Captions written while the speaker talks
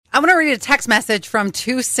I want to read a text message from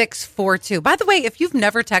 2642. By the way, if you've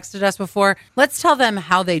never texted us before, let's tell them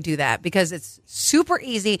how they do that because it's super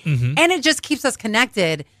easy and it just keeps us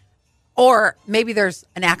connected. Or maybe there's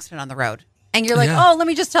an accident on the road and you're like, oh, let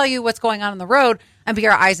me just tell you what's going on the road and be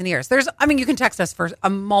our eyes and ears. You can text us for a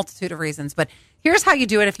multitude of reasons, but here's how you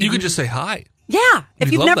do it. If you can just say hi. Yeah.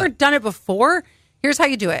 If you've never done it before, here's how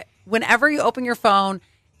you do it. Whenever you open your phone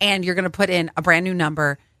and you're going to put in a brand new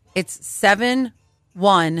number, it's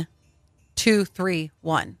 71231.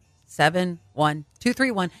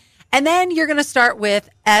 71231. And then you're going to start with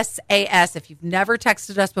SAS. If you've never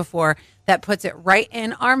texted us before, that puts it right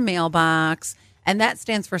in our mailbox. And that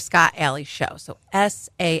stands for Scott Alley Show. So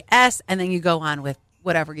SAS. And then you go on with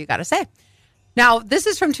whatever you got to say. Now, this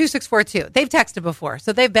is from 2642. They've texted before.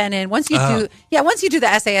 So they've been in. Once you do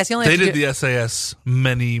the SAS, you only have to do... They did the SAS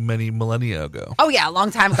many, many millennia ago. Oh, yeah, a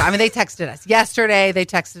long time ago. They texted us yesterday. They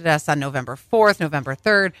texted us on November 4th, November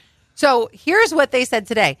 3rd. So here's what they said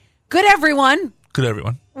today. Good, everyone. Good,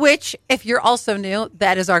 everyone. Which, if you're also new,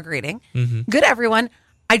 that is our greeting. Good, everyone.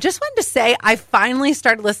 I just wanted to say I finally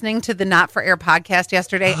started listening to the Not For Air podcast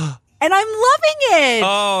yesterday, and I'm loving it.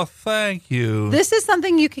 Oh, thank you. This is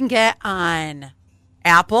something you can get on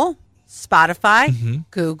Apple, Spotify,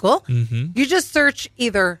 Google. You just search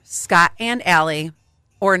either Scott and Allie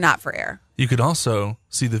or Not For Air. You can also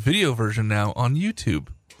see the video version now on YouTube.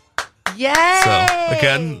 Yay! So,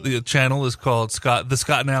 again, the channel is called The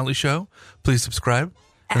Scott and Allie Show. Please subscribe.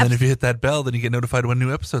 And then if you hit that bell, then you get notified when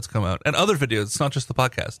new episodes come out. And other videos. It's not just the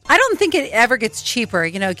podcast. I don't think it ever gets cheaper.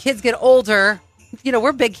 Kids get older.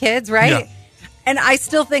 We're big kids, right? Yeah. And I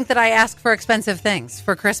still think that I ask for expensive things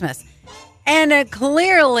for Christmas. And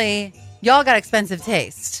clearly, y'all got expensive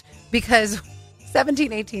taste. Because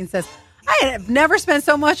 1718 says, I have never spent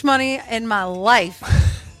so much money in my life.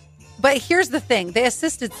 But here's the thing. They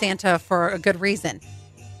assisted Santa for a good reason.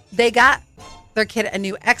 They got their kid a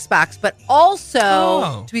new Xbox, but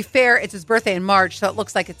also, to be fair, it's his birthday in March, so it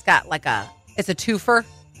looks like it's got it's a twofer.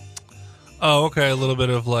 Oh, okay. A little bit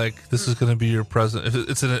of this is going to be your present.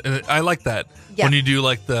 I like that. Yeah. When you do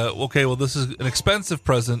this is an expensive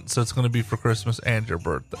present, so it's going to be for Christmas and your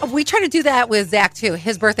birthday. We try to do that with Zach, too.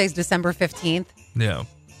 His birthday's December 15th. Yeah.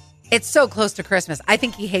 It's so close to Christmas. I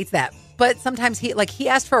think he hates that. But sometimes he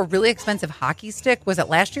asked for a really expensive hockey stick. Was it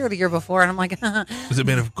last year or the year before? And I'm like, is it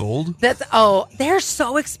made of gold? They're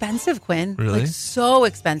so expensive, Quinn. Really? So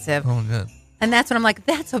expensive. Oh, good. And that's when I'm like,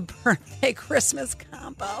 that's a birthday Christmas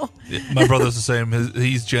combo. Yeah, my brother's the same.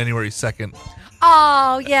 He's January 2nd.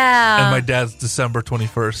 Oh, yeah. And my dad's December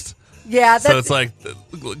 21st. Yeah. So it's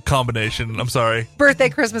combination. I'm sorry. Birthday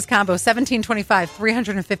Christmas combo, $1,725,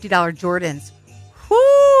 $350 Jordans.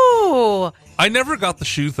 Whoo! I never got the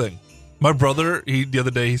shoe thing. My brother, the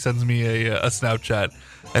other day, he sends me a Snapchat,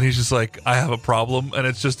 and he's just like, I have a problem, and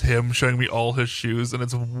it's just him showing me all his shoes, and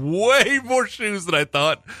it's way more shoes than I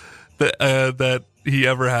thought that he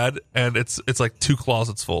ever had, and it's like 2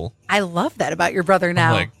 closets full. I love that about your brother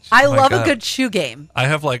now. Like, I love a good shoe game. I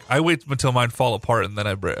have I wait until mine fall apart, and then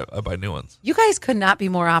I buy new ones. You guys could not be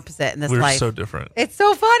more opposite in this life. We're so different. It's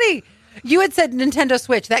so funny. You had said Nintendo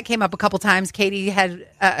Switch. That came up a couple times. Katie had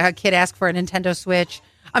a kid ask for a Nintendo Switch.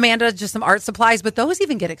 Amanda, just some art supplies, but those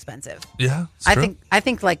even get expensive. Yeah, I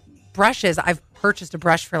think brushes. I've purchased a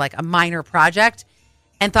brush for a minor project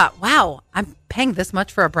and thought, wow, I'm paying this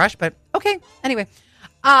much for a brush, but okay. Anyway,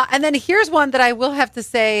 and then here's one that I will have to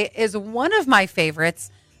say is one of my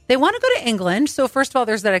favorites. They want to go to England, so first of all,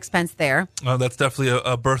 there's that expense there. Oh, that's definitely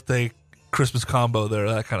a birthday Christmas combo there,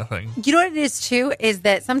 that kind of thing. You know what it is too is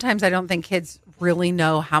that sometimes I don't think kids really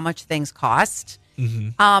know how much things cost.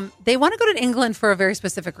 They want to go to England for a very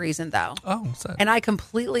specific reason, though. Oh, what's that? And I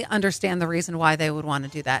completely understand the reason why they would want to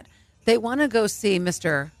do that. They want to go see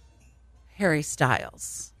Mr. Harry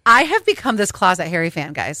Styles. I have become this closet Harry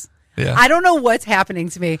fan, guys. Yeah. I don't know what's happening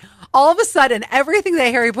to me. All of a sudden, everything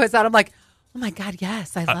that Harry puts out, I'm like, oh my God,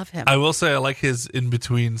 yes, I love him. I will say I like his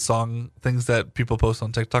in-between song things that people post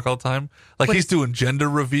on TikTok all the time. He's doing gender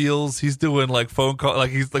reveals. He's doing phone call.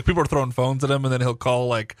 People are throwing phones at him and then he'll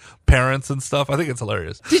call parents and stuff. I think it's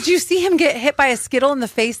hilarious. Did you see him get hit by a Skittle in the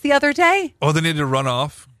face the other day? Oh, they needed to run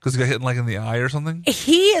off because he got hit in the eye or something?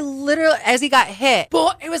 He literally, as he got hit,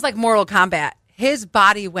 it was like Mortal Kombat. His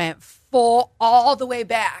body went full all the way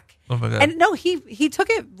back. Oh my God. And no, he took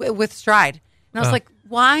it with stride. And I was like,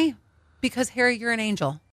 why? Because, Harry, you're an angel.